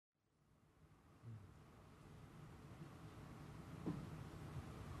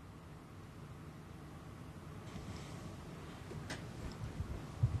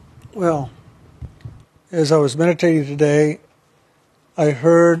Well, as I was meditating today, I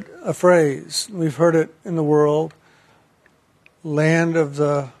heard a phrase. We've heard it in the world, land of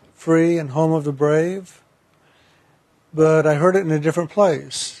the free and home of the brave. But I heard it in a different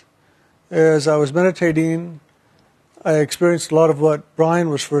place. As I was meditating, I experienced a lot of what Brian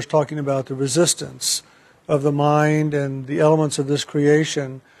was first talking about, the resistance of the mind and the elements of this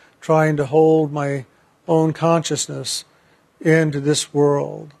creation, trying to hold my own consciousness into this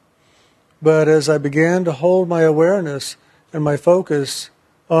world. But as I began to hold my awareness and my focus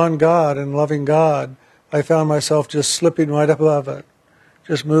on God and loving God, I found myself just slipping right above it,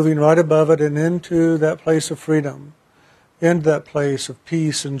 just moving right above it and into that place of freedom, into that place of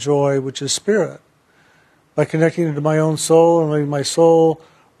peace and joy, which is spirit. By connecting into my own soul and letting my soul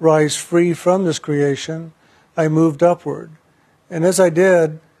rise free from this creation, I moved upward. And as I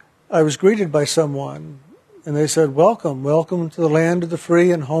did, I was greeted by someone. And they said, welcome to the land of the free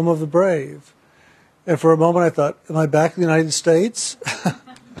and home of the brave. And for a moment I thought, am I back in the United States?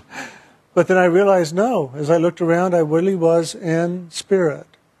 But then I realized, no. As I looked around, I really was in spirit.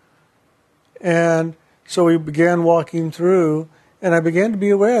 And so we began walking through, and I began to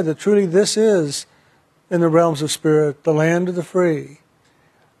be aware that truly this is, in the realms of spirit, the land of the free.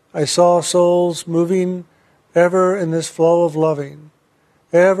 I saw souls moving ever in this flow of loving,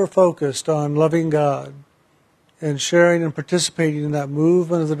 ever focused on loving God, and sharing and participating in that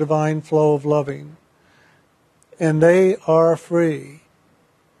movement of the divine flow of loving. And they are free.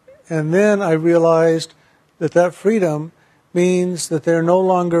 And then I realized that that freedom means that they're no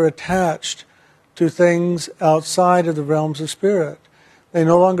longer attached to things outside of the realms of spirit. They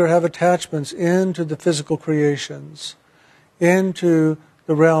no longer have attachments into the physical creations, into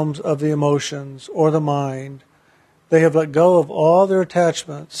the realms of the emotions or the mind. They have let go of all their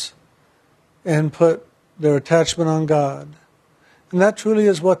attachments and put their attachment on God. And that truly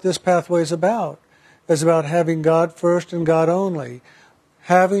is what this pathway is about. It's about having God first and God only.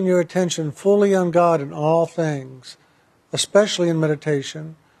 Having your attention fully on God in all things, especially in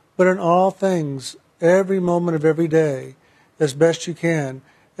meditation, but in all things, every moment of every day, as best you can.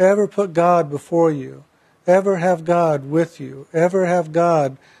 Ever put God before you. Ever have God with you. Ever have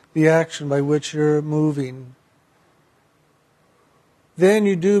God the action by which you're moving. Then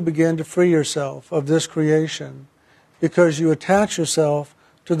you do begin to free yourself of this creation, because you attach yourself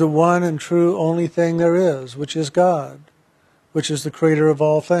to the one and true only thing there is, which is God, which is the creator of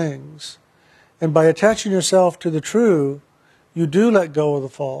all things. And by attaching yourself to the true, you do let go of the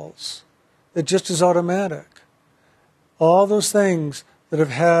false. It just is automatic. All those things that have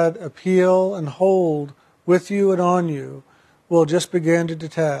had appeal and hold with you and on you will just begin to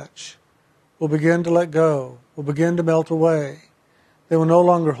detach, will begin to let go, will begin to melt away. They will no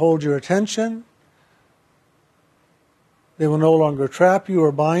longer hold your attention. They will no longer trap you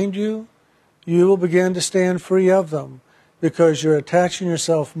or bind you. You will begin to stand free of them because you're attaching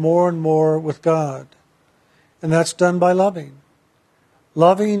yourself more and more with God. And that's done by loving.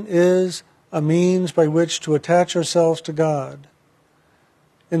 Loving is a means by which to attach ourselves to God.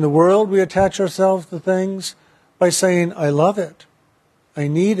 In the world, we attach ourselves to things by saying, I love it, I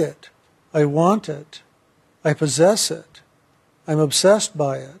need it, I want it, I possess it. I'm obsessed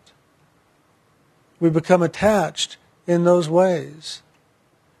by it. We become attached in those ways.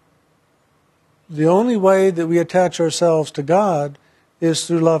 The only way that we attach ourselves to God is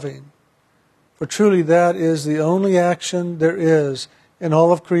through loving. For truly that is the only action there is in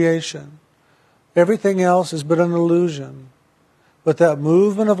all of creation. Everything else is but an illusion. But that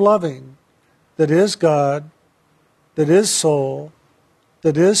movement of loving that is God, that is soul,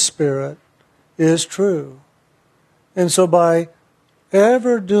 that is spirit, is true. And so by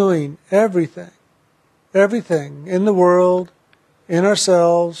ever doing everything in the world, in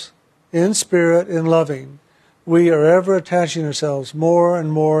ourselves, in spirit, in loving, we are ever attaching ourselves more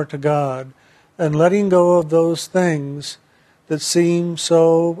and more to God and letting go of those things that seem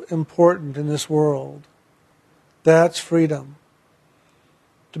so important in this world. That's freedom.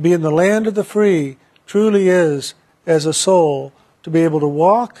 To be in the land of the free truly is, as a soul, to be able to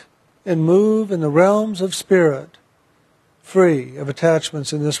walk and move in the realms of spirit, free of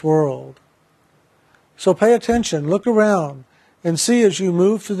attachments in this world. So pay attention, look around, and see as you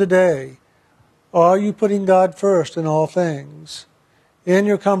move through the day, are you putting God first in all things? In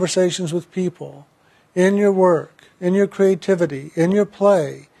your conversations with people, in your work, in your creativity, in your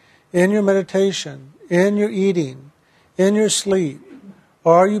play, in your meditation, in your eating, in your sleep,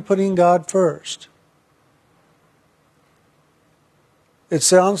 are you putting God first? It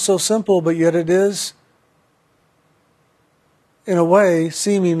sounds so simple, but yet it is, in a way,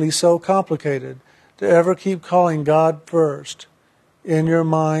 seemingly so complicated to ever keep calling God first in your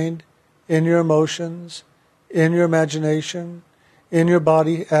mind, in your emotions, in your imagination, in your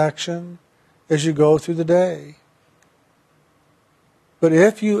body action as you go through the day. But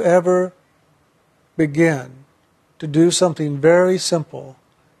if you ever begin to do something very simple,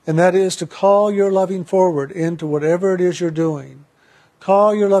 and that is to call your loving forward into whatever it is you're doing,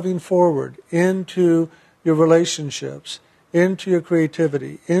 call your loving forward into your relationships, into your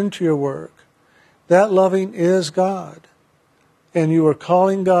creativity, into your work, that loving is God. And you are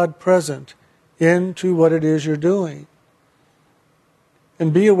calling God present into what it is you're doing.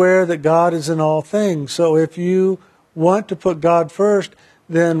 And be aware that God is in all things. So if you want to put God first,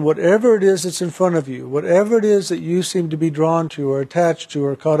 then whatever it is that's in front of you, whatever it is that you seem to be drawn to or attached to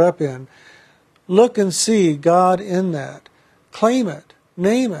or caught up in, look and see God in that. Claim it.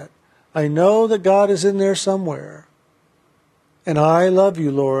 Name it. I know that God is in there somewhere. And I love you,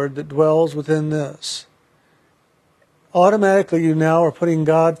 Lord, that dwells within this. Automatically you now are putting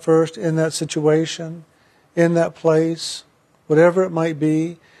God first in that situation, in that place, whatever it might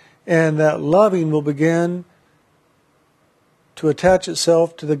be, and that loving will begin to attach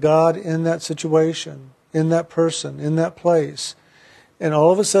itself to the God in that situation, in that person, in that place. And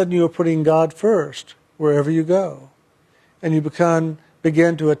all of a sudden you are putting God first wherever you go. And you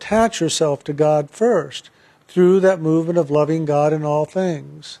begin to attach yourself to God first through that movement of loving God in all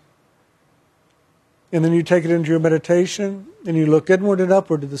things. And then you take it into your meditation and you look inward and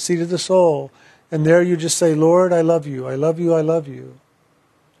upward to the seat of the soul. And there you just say, Lord, I love you, I love you, I love you.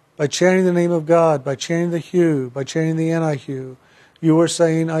 By chanting the name of God, by chanting the hue, by chanting the anti-hue, you are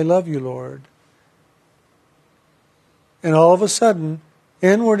saying, I love you, Lord. And all of a sudden,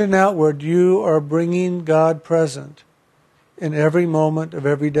 inward and outward, you are bringing God present in every moment of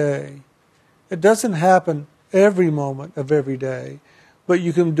every day. It doesn't happen every moment of every day, but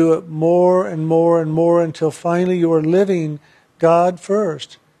you can do it more and more and more until finally you are living God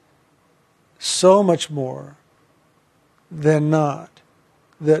first. So much more than not.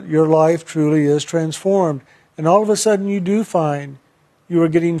 That your life truly is transformed. And all of a sudden you do find you are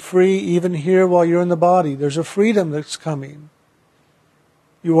getting free even here while you're in the body. There's a freedom that's coming.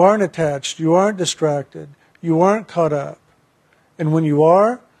 You aren't attached. You aren't distracted. You aren't caught up. And when you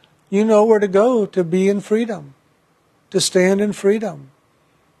are, you know where to go to be in freedom. To stand in freedom.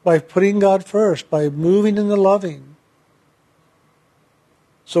 By putting God first. By moving in the loving.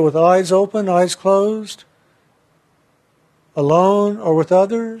 So with eyes open, eyes closed, alone or with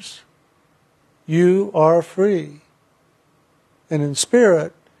others, you are free. And in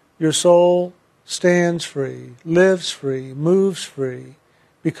spirit, your soul stands free, lives free, moves free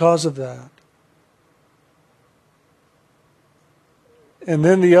because of that. And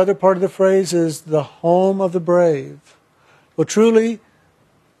then the other part of the phrase is the home of the brave. Well, truly,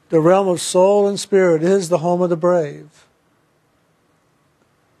 the realm of soul and spirit is the home of the brave.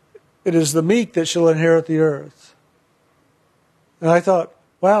 It is the meek that shall inherit the earth. And I thought,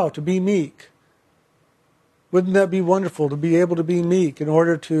 wow, to be meek. Wouldn't that be wonderful to be able to be meek in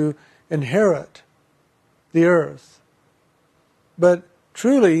order to inherit the earth? But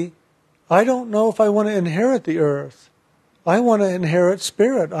truly, I don't know if I want to inherit the earth. I want to inherit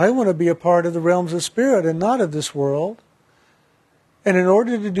spirit. I want to be a part of the realms of spirit and not of this world. And in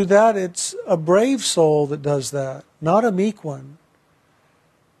order to do that, it's a brave soul that does that, not a meek one.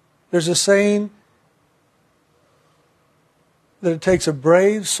 There's a saying that it takes a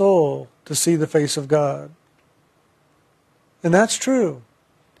brave soul to see the face of God. And that's true.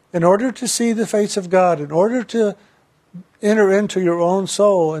 In order to see the face of God, in order to enter into your own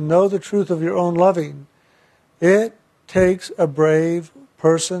soul and know the truth of your own loving, it takes a brave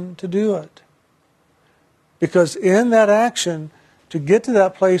person to do it. Because in that action, to get to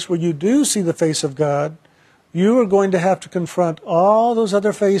that place where you do see the face of God, you are going to have to confront all those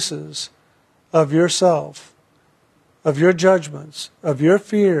other faces of yourself, of your judgments, of your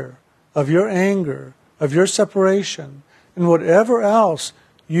fear, of your anger, of your separation, and whatever else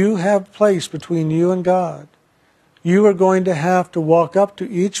you have placed between you and God. You are going to have to walk up to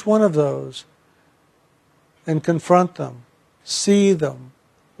each one of those and confront them, see them,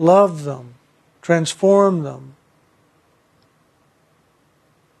 love them, transform them.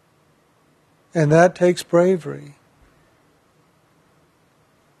 And that takes bravery.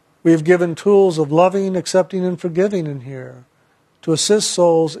 We have given tools of loving, accepting, and forgiving in here to assist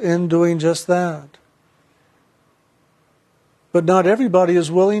souls in doing just that. But not everybody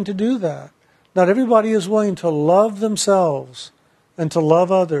is willing to do that. Not everybody is willing to love themselves and to love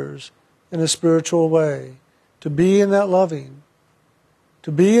others in a spiritual way, to be in that loving,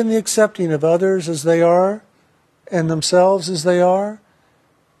 to be in the accepting of others as they are and themselves as they are,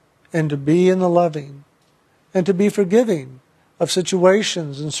 and to be in the loving, and to be forgiving of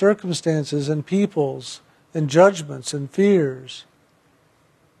situations and circumstances and peoples and judgments and fears,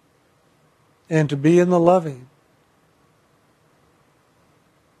 and to be in the loving.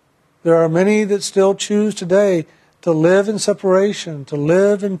 There are many that still choose today to live in separation, to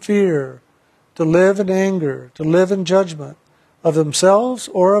live in fear, to live in anger, to live in judgment of themselves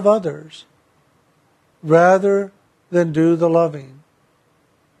or of others, rather than do the loving.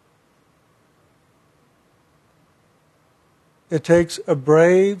 It takes a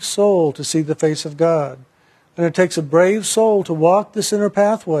brave soul to see the face of God. And it takes a brave soul to walk this inner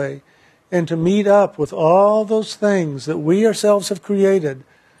pathway and to meet up with all those things that we ourselves have created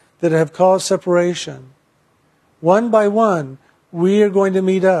that have caused separation. One by one, we are going to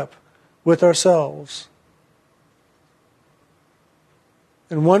meet up with ourselves.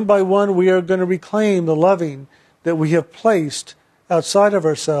 And one by one, we are going to reclaim the loving that we have placed outside of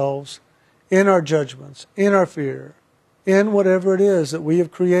ourselves in our judgments, in our fear, in whatever it is that we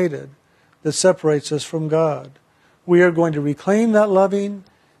have created that separates us from God. We are going to reclaim that loving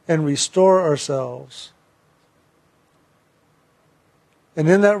and restore ourselves. And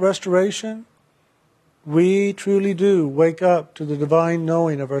in that restoration, we truly do wake up to the divine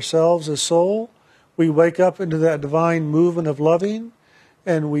knowing of ourselves as soul. We wake up into that divine movement of loving,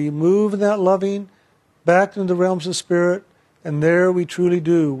 and we move in that loving back into the realms of spirit, and there we truly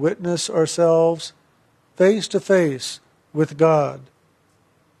do witness ourselves face to face with God.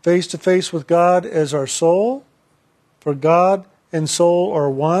 Face to face with God as our soul, for God and soul are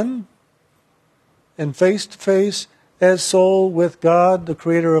one, and face to face as soul with God, the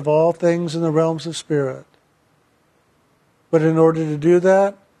creator of all things in the realms of spirit. But in order to do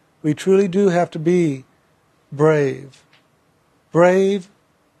that, we truly do have to be brave. Brave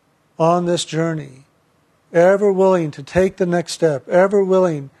on this journey. Ever willing to take the next step. Ever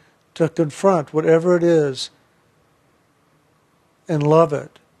willing to confront whatever it is and love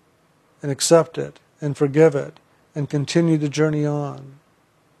it and accept it and forgive it and continue the journey on.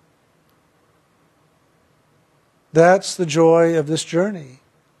 That's the joy of this journey.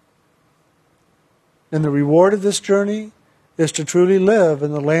 And the reward of this journey is to truly live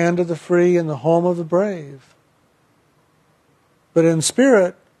in the land of the free and the home of the brave. But in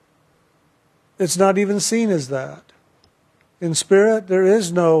spirit, it's not even seen as that. In spirit, there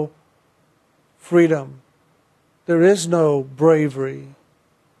is no freedom. There is no bravery.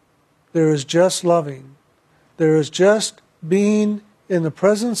 There is just loving. There is just being in the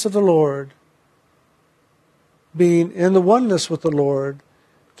presence of the Lord, being in the oneness with the Lord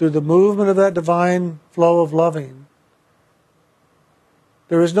through the movement of that divine flow of loving.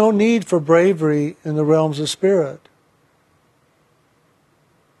 There is no need for bravery in the realms of spirit.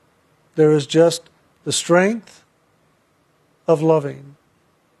 There is just the strength of loving,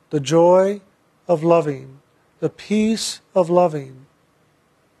 the joy of loving, the peace of loving,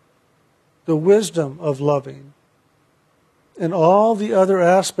 the wisdom of loving, and all the other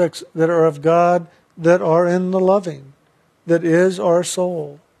aspects that are of God that are in the loving, that is our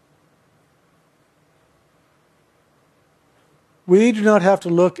soul. We do not have to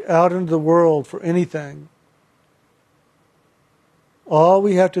look out into the world for anything. All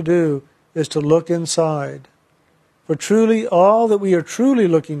we have to do is to look inside. For truly, all that we are truly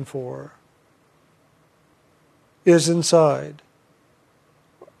looking for is inside.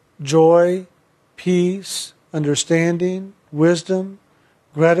 Joy, peace, understanding, wisdom,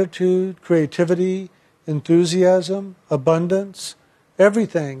 gratitude, creativity, enthusiasm, abundance,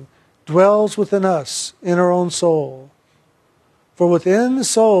 everything dwells within us in our own soul. For within the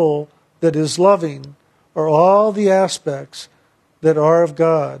soul that is loving are all the aspects that are of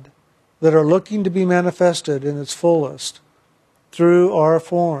God, that are looking to be manifested in its fullest through our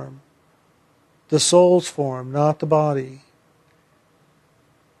form, the soul's form, not the body.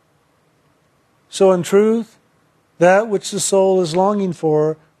 So in truth, that which the soul is longing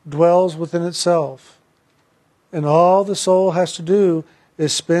for dwells within itself. And all the soul has to do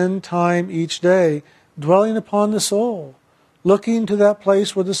is spend time each day dwelling upon the soul, looking to that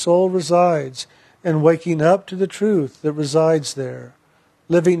place where the soul resides, and waking up to the truth that resides there,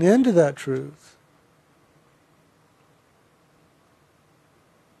 living into that truth.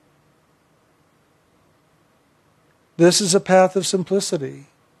 This is a path of simplicity.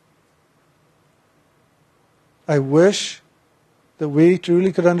 I wish that we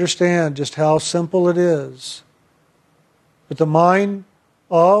truly could understand just how simple it is. But the mind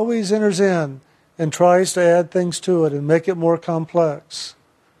always enters in and tries to add things to it and make it more complex.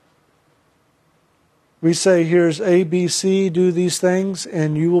 We say, here's A, B, C, do these things,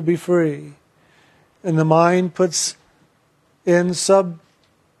 and you will be free. And the mind puts in sub-chapters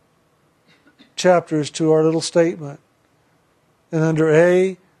to our little statement. And under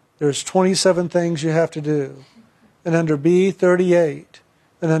A, there's 27 things you have to do. And under B, 38.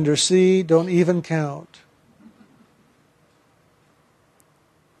 And under C, don't even count.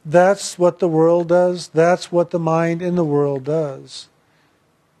 That's what the world does. That's what the mind in the world does.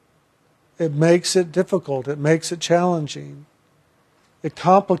 It makes it difficult. It makes it challenging. It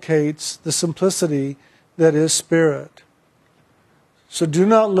complicates the simplicity that is spirit. So do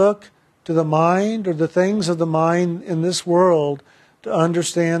not look to the mind or the things of the mind in this world to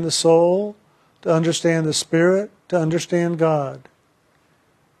understand the soul, to understand the spirit, to understand God.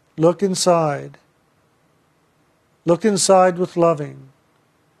 Look inside. Look inside with loving.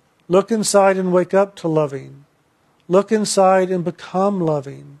 Look inside and wake up to loving. Look inside and become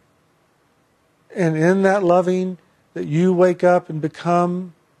loving. And in that loving that you wake up and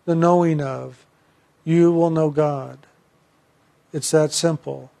become the knowing of, you will know God. It's that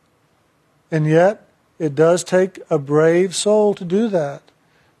simple. And yet, it does take a brave soul to do that,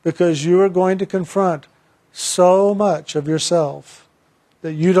 because you are going to confront so much of yourself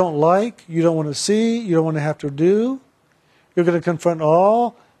that you don't like, you don't want to see, you don't want to have to do. You're going to confront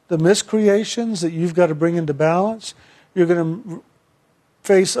all the miscreations that you've got to bring into balance. You're going to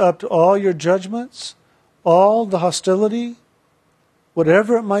face up to all your judgments, all the hostility,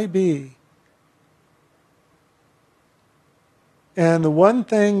 whatever it might be. And the one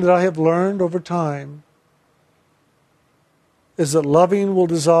thing that I have learned over time is that loving will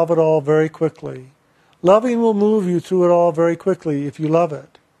dissolve it all very quickly. Loving will move you through it all very quickly if you love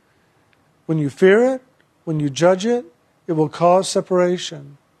it. When you fear it, when you judge it, it will cause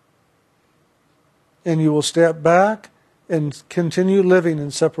separation. And you will step back and continue living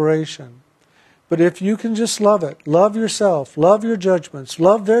in separation. But if you can just love it, love yourself, love your judgments,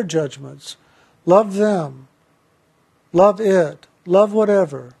 love their judgments, love them, love it, love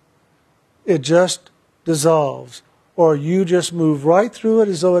whatever, it just dissolves. Or you just move right through it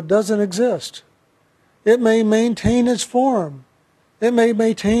as though it doesn't exist. It may maintain its form. It may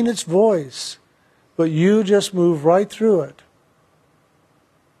maintain its voice. But you just move right through it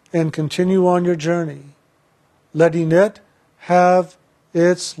and continue on your journey, letting it have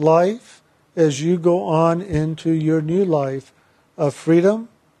its life as you go on into your new life of freedom,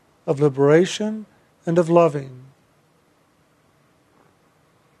 of liberation, and of loving.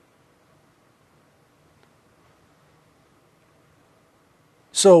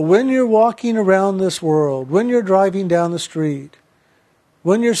 So when you're walking around this world, when you're driving down the street,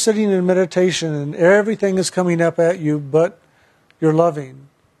 when you're sitting in meditation and everything is coming up at you but you're loving,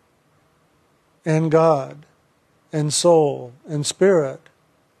 and God, and soul, and spirit,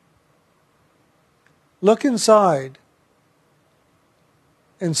 look inside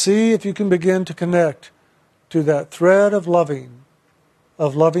and see if you can begin to connect to that thread of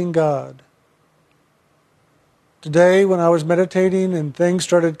loving God. Today, when I was meditating and things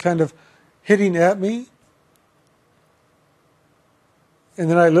started kind of hitting at me, and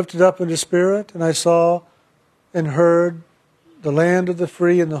then I lifted up into spirit and I saw and heard the land of the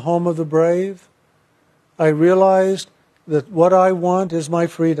free and the home of the brave, I realized that what I want is my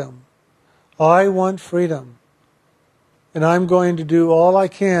freedom. I want freedom. And I'm going to do all I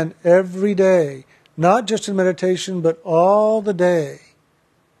can every day, not just in meditation, but all the day,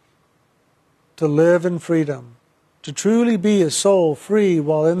 to live in freedom, to truly be a soul free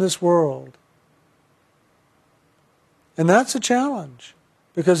while in this world. And that's a challenge,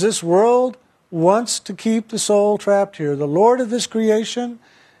 because this world wants to keep the soul trapped here. The Lord of this creation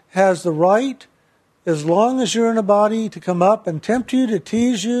has the right, as long as you're in a body, to come up and tempt you, to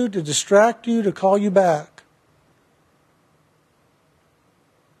tease you, to distract you, to call you back.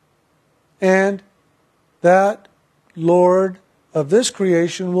 And that Lord of this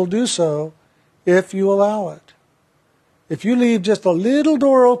creation will do so if you allow it. If you leave just a little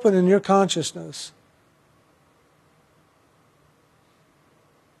door open in your consciousness,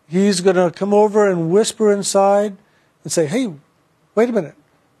 He's going to come over and whisper inside and say, hey, wait a minute.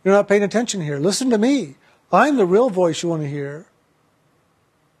 You're not paying attention here. Listen to me. I'm the real voice you want to hear.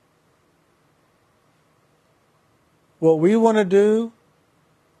 What we want to do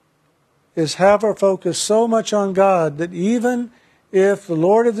is have our focus so much on God that even if the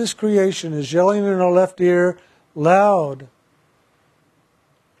Lord of this creation is yelling in our left ear loud,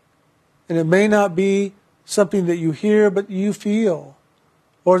 and it may not be something that you hear but you feel,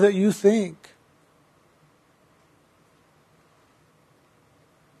 or that you think,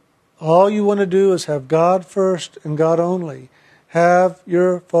 all you want to do is have God first and God only. Have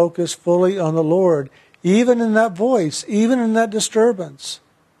your focus fully on the Lord, even in that voice, even in that disturbance.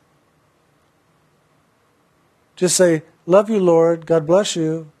 Just say, love you, Lord, God bless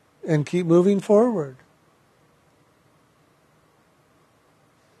you, and keep moving forward.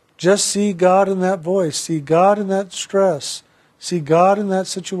 Just see God in that voice. See God in that stress. See God in that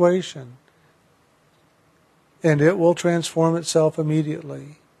situation. And it will transform itself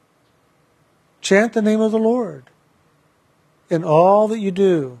immediately. Chant the name of the Lord in all that you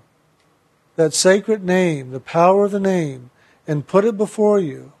do. That sacred name, the power of the name, and put it before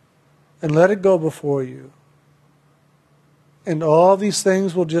you and let it go before you. And all these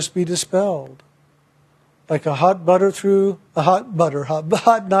things will just be dispelled. Like a hot knife through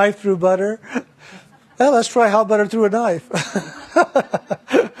butter. Well, let's try hot butter through a knife.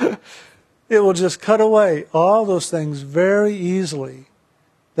 It will just cut away all those things very easily.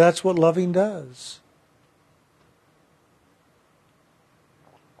 That's what loving does.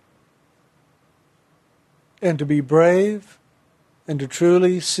 And to be brave and to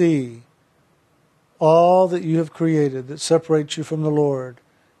truly see all that you have created that separates you from the Lord,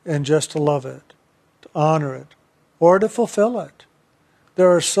 and just to love it, to honor it, or to fulfill it. There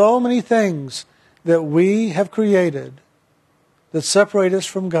are so many things that we have created that separate us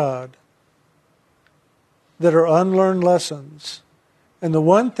from God, that are unlearned lessons. And the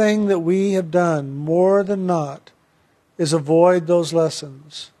one thing that we have done more than not is avoid those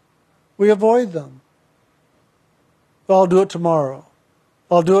lessons. We avoid them. Well, I'll do it tomorrow.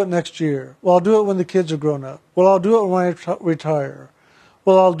 I'll do it next year. Well, I'll do it when the kids are grown up. Well, I'll do it when I retire.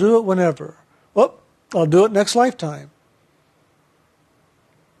 Well, I'll do it whenever. Well, I'll do it next lifetime.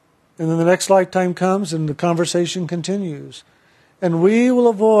 And then the next lifetime comes and the conversation continues. And we will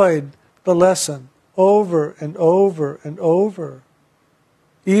avoid the lesson over and over and over.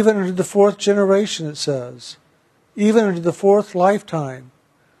 Even into the fourth generation, it says. Even into the fourth lifetime.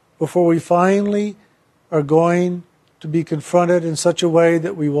 Before we finally are going to be confronted in such a way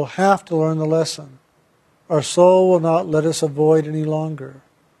that we will have to learn the lesson. Our soul will not let us avoid any longer.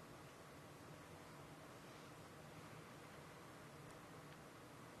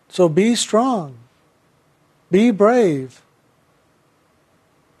 So be strong. Be brave.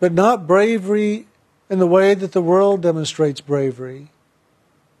 But not bravery in the way that the world demonstrates bravery.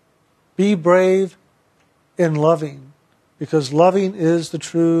 Be brave in loving, because loving is the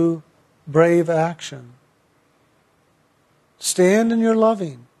true brave action. Stand in your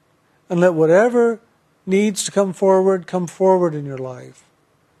loving, and let whatever needs to come forward in your life.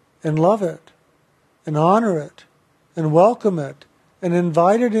 And love it, and honor it, and welcome it, and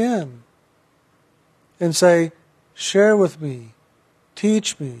invite it in. And say, share with me,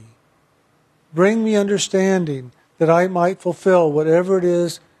 teach me, bring me understanding that I might fulfill whatever it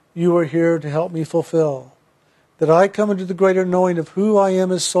is you are here to help me fulfill. That I come into the greater knowing of who I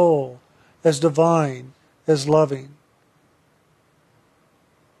am as soul, as divine, as loving.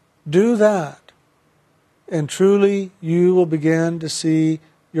 Do that, and truly you will begin to see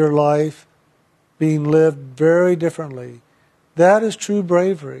your life being lived very differently. That is true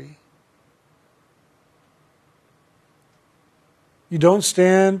bravery. You don't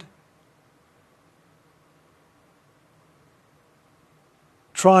stand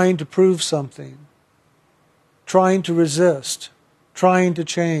trying to prove something, trying to resist, trying to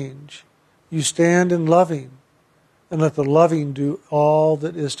change. You stand in loving, and let the loving do all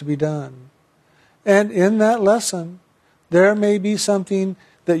that is to be done. And in that lesson, there may be something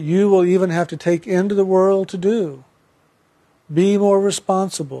that you will even have to take into the world to do. Be more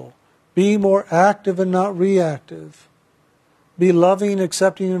responsible. Be more active and not reactive. Be loving,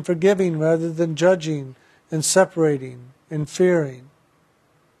 accepting, and forgiving rather than judging and separating and fearing.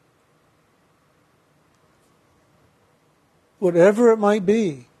 Whatever it might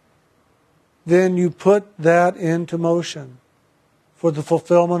be, then you put that into motion for the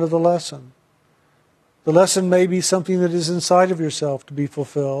fulfillment of the lesson. The lesson may be something that is inside of yourself to be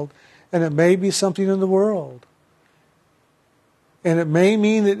fulfilled, and it may be something in the world. And it may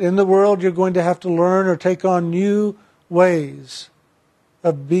mean that in the world you're going to have to learn or take on new ways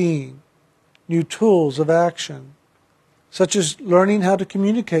of being, new tools of action, such as learning how to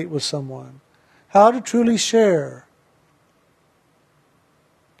communicate with someone, how to truly share,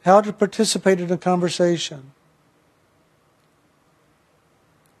 how to participate in a conversation.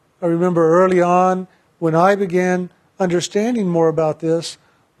 I remember early on when I began understanding more about this,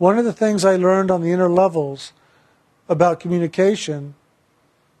 one of the things I learned on the inner levels about communication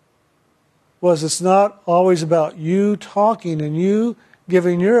was it's not always about you talking and you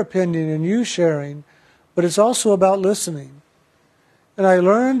giving your opinion and you sharing, but it's also about listening. And I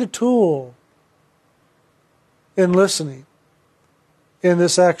learned a tool in listening, in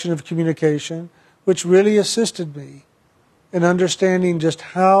this action of communication, which really assisted me in understanding just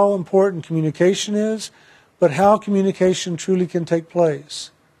how important communication is, but how communication truly can take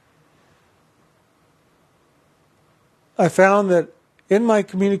place. I found that in my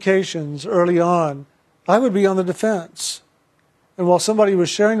communications early on, I would be on the defense. And while somebody was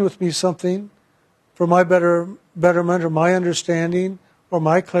sharing with me something for my betterment or my understanding or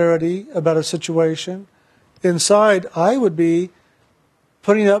my clarity about a situation, inside I would be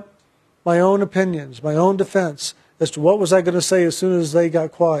putting up my own opinions, my own defense as to what was I going to say as soon as they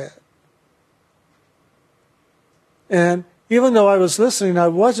got quiet. And even though I was listening, I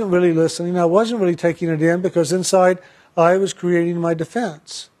wasn't really listening. I wasn't really taking it in because inside I was creating my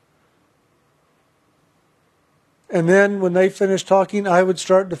defense. And then when they finished talking, I would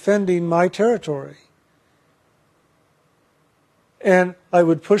start defending my territory. And I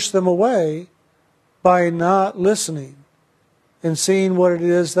would push them away by not listening and seeing what it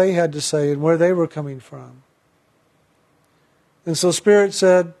is they had to say and where they were coming from. And so Spirit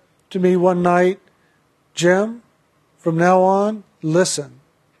said to me one night, Jim, from now on, listen.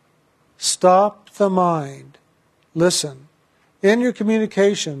 Stop the mind. Listen. In your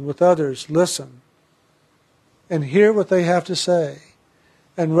communication with others, listen. And hear what they have to say.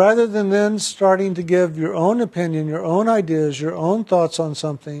 And rather than then starting to give your own opinion, your own ideas, your own thoughts on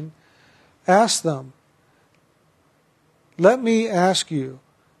something, ask them, let me ask you,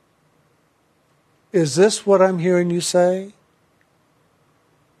 is this what I'm hearing you say?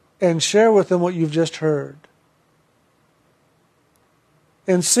 And share with them what you've just heard.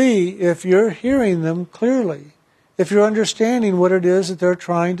 And see if you're hearing them clearly, if you're understanding what it is that they're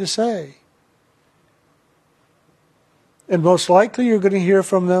trying to say. And most likely you're going to hear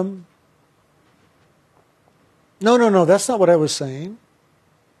from them, no, that's not what I was saying.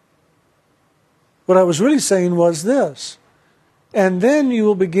 What I was really saying was this. And then you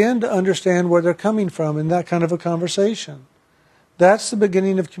will begin to understand where they're coming from in that kind of a conversation. That's the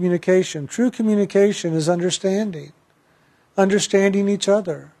beginning of communication. True communication is understanding. Understanding each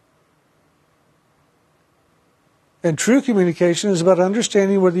other. And true communication is about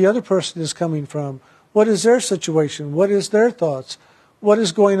understanding where the other person is coming from. What is their situation? What is their thoughts? What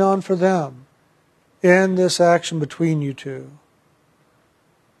is going on for them in this action between you two?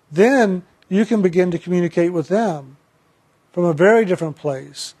 Then you can begin to communicate with them from a very different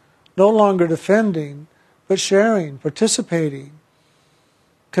place. No longer defending, but sharing, participating,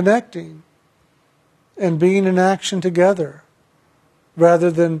 connecting, and being in action together, rather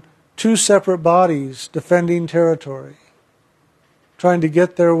than two separate bodies defending territory, trying to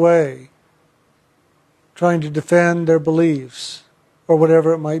get their way, trying to defend their beliefs, or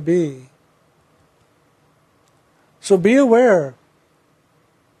whatever it might be. So be aware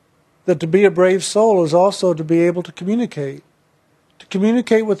that to be a brave soul is also to be able to communicate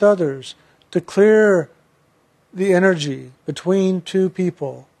with others, to clear the energy between two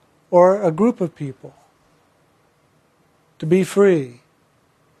people or a group of people, to be free.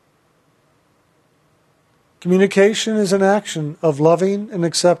 Communication is an action of loving and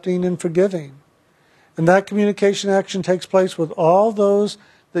accepting and forgiving. And that communication action takes place with all those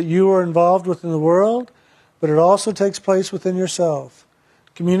that you are involved with in the world, but it also takes place within yourself.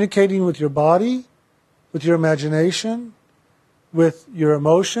 Communicating with your body, with your imagination, with your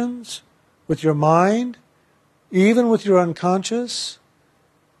emotions, with your mind, even with your unconscious,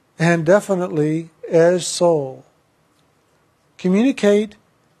 and definitely as soul. Communicate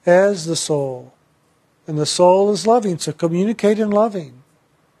as the soul. And the soul is loving, so communicate in loving.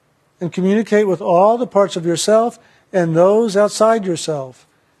 And communicate with all the parts of yourself and those outside yourself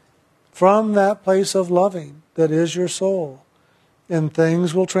from that place of loving that is your soul. And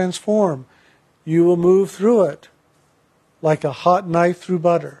things will transform. You will move through it like a hot knife through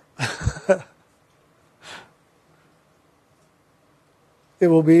butter. It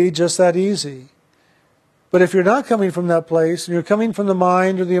will be just that easy. But if you're not coming from that place, and you're coming from the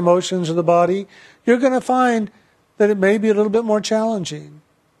mind or the emotions or the body, you're going to find that it may be a little bit more challenging.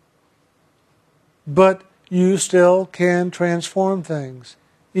 But you still can transform things.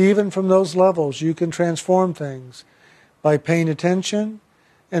 Even from those levels, you can transform things by paying attention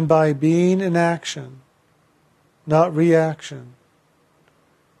and by being in action, not reaction.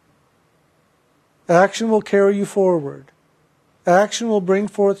 Action will carry you forward. Action will bring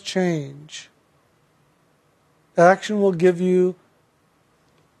forth change. Action will give you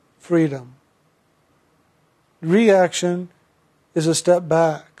freedom. Reaction is a step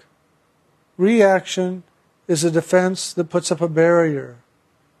back. Reaction is a defense that puts up a barrier.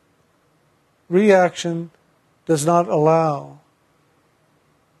 Reaction does not allow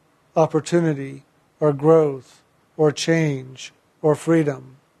opportunity or growth or change or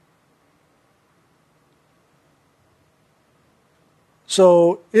freedom.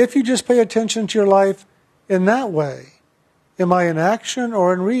 So if you just pay attention to your life in that way, am I in action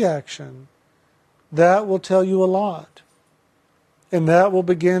or in reaction? That will tell you a lot. And that will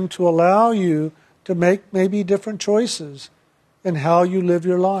begin to allow you to make maybe different choices in how you live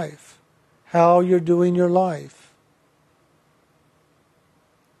your life, how you're doing your life.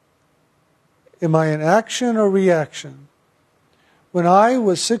 Am I in action or reaction? When I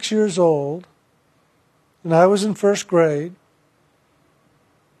was 6 years old, and I was in first grade,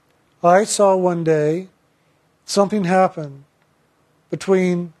 I saw one day something happen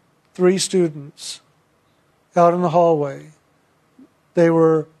between 3 students out in the hallway. They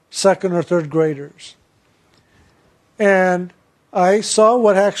were second or third graders. And I saw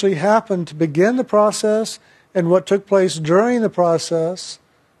what actually happened to begin the process and what took place during the process.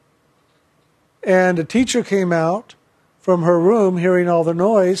 And a teacher came out from her room hearing all the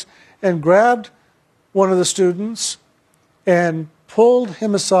noise and grabbed one of the students and pulled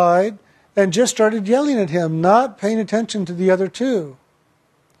him aside and just started yelling at him, not paying attention to the other 2.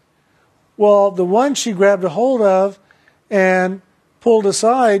 Well, the one she grabbed a hold of and pulled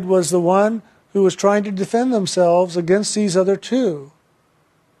aside was the one who was trying to defend themselves against these other 2.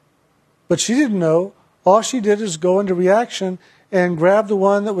 But she didn't know. All she did is go into reaction and grab the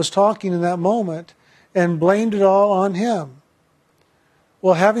one that was talking in that moment and blamed it all on him.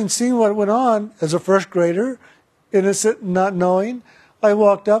 Well, having seen what went on as a first grader, innocent, not knowing, I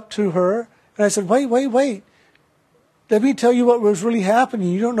walked up to her and I said, wait. Let me tell you what was really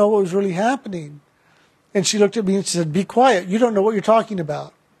happening. You don't know what was really happening. And she looked at me and she said, be quiet. You don't know what you're talking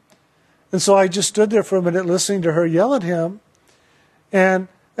about. And so I just stood there for a minute listening to her yell at him. And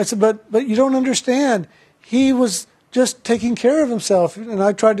I said, but you don't understand. He was just taking care of himself. And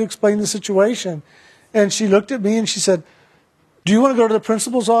I tried to explain the situation. And she looked at me and she said, do you want to go to the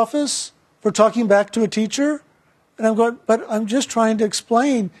principal's office for talking back to a teacher? And I'm going, but I'm just trying to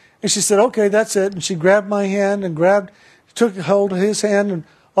explain. And she said, okay, that's it. And she grabbed my hand and took hold of his hand, and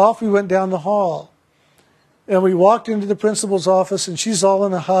off we went down the hall. And we walked into the principal's office, and she's all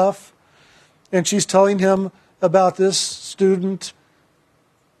in a huff. And she's telling him about this student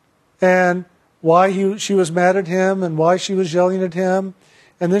and why she was mad at him and why she was yelling at him.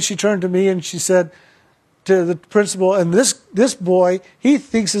 And then she turned to me and she said to the principal, and this boy, he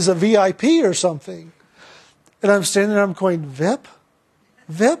thinks is a VIP or something. And I'm standing there, I'm going, VIP?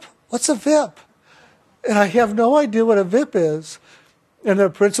 VIP? What's a VIP? And I have no idea what a VIP is. And the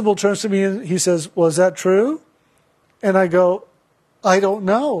principal turns to me and he says, well, is that true? And I go, I don't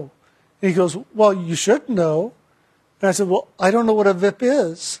know. And he goes, well, you should know. And I said, well, I don't know what a VIP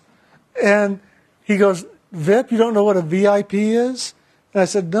is. And he goes, VIP? You don't know what a VIP is? And I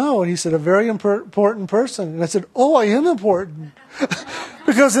said, no. And he said, a very important person. And I said, oh, I am important.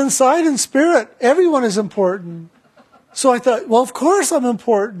 Because inside in spirit, everyone is important. So I thought, well, of course I'm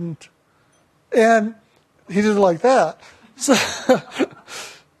important. And he did it like that.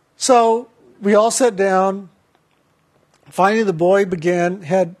 So we all sat down. Finally, the boy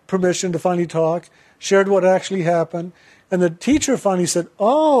had permission to finally talk, shared what actually happened. And the teacher finally said,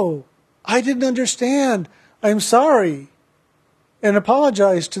 oh, I didn't understand. I'm sorry. And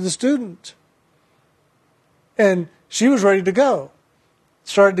apologized to the student. And she was ready to go.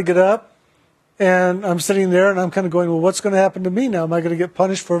 Started to get up. And I'm sitting there and I'm kind of going, well, what's going to happen to me now? Am I going to get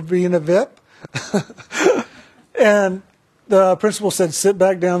punished for being a VIP? And the principal said, sit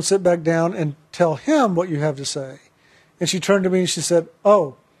back down, and tell him what you have to say. And she turned to me and she said,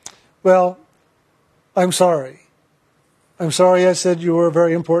 oh, well, I'm sorry. I'm sorry I said you were a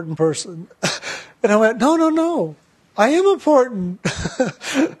very important person. And I went, no, I am important.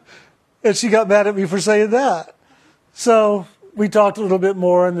 And she got mad at me for saying that. So we talked a little bit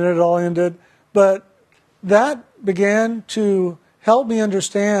more and then it all ended. But that began to help me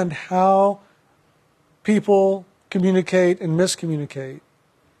understand how people communicate and miscommunicate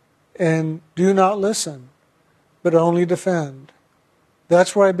and do not listen, but only defend.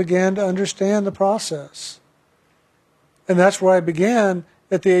 That's where I began to understand the process. And that's where I began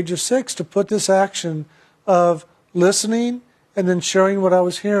at the age of 6 to put this action of listening and then sharing what I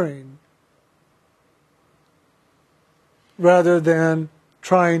was hearing, rather than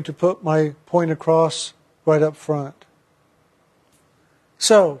trying to put my point across right up front.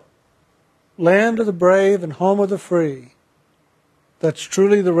 So, land of the brave and home of the free. That's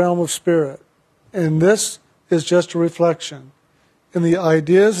truly the realm of spirit. And this is just a reflection. And the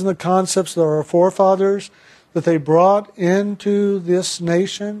ideas and the concepts that our forefathers, that they brought into this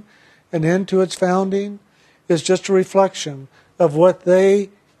nation and into its founding, is just a reflection of what they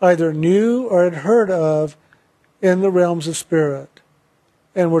either knew or had heard of in the realms of spirit.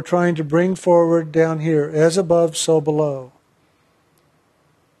 And we're trying to bring forward down here, as above, so below.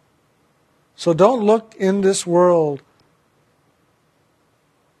 So don't look in this world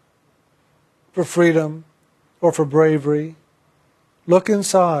for freedom or for bravery look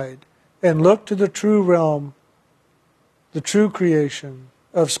inside, and look to the true realm, the true creation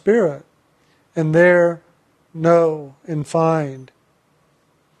of spirit, and there know and find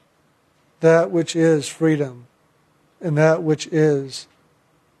that which is freedom, and that which is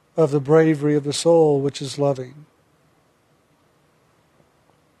of the bravery of the soul, which is loving.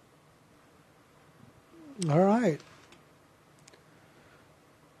 All right.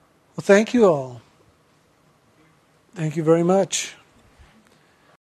 Well, thank you all. Thank you very much.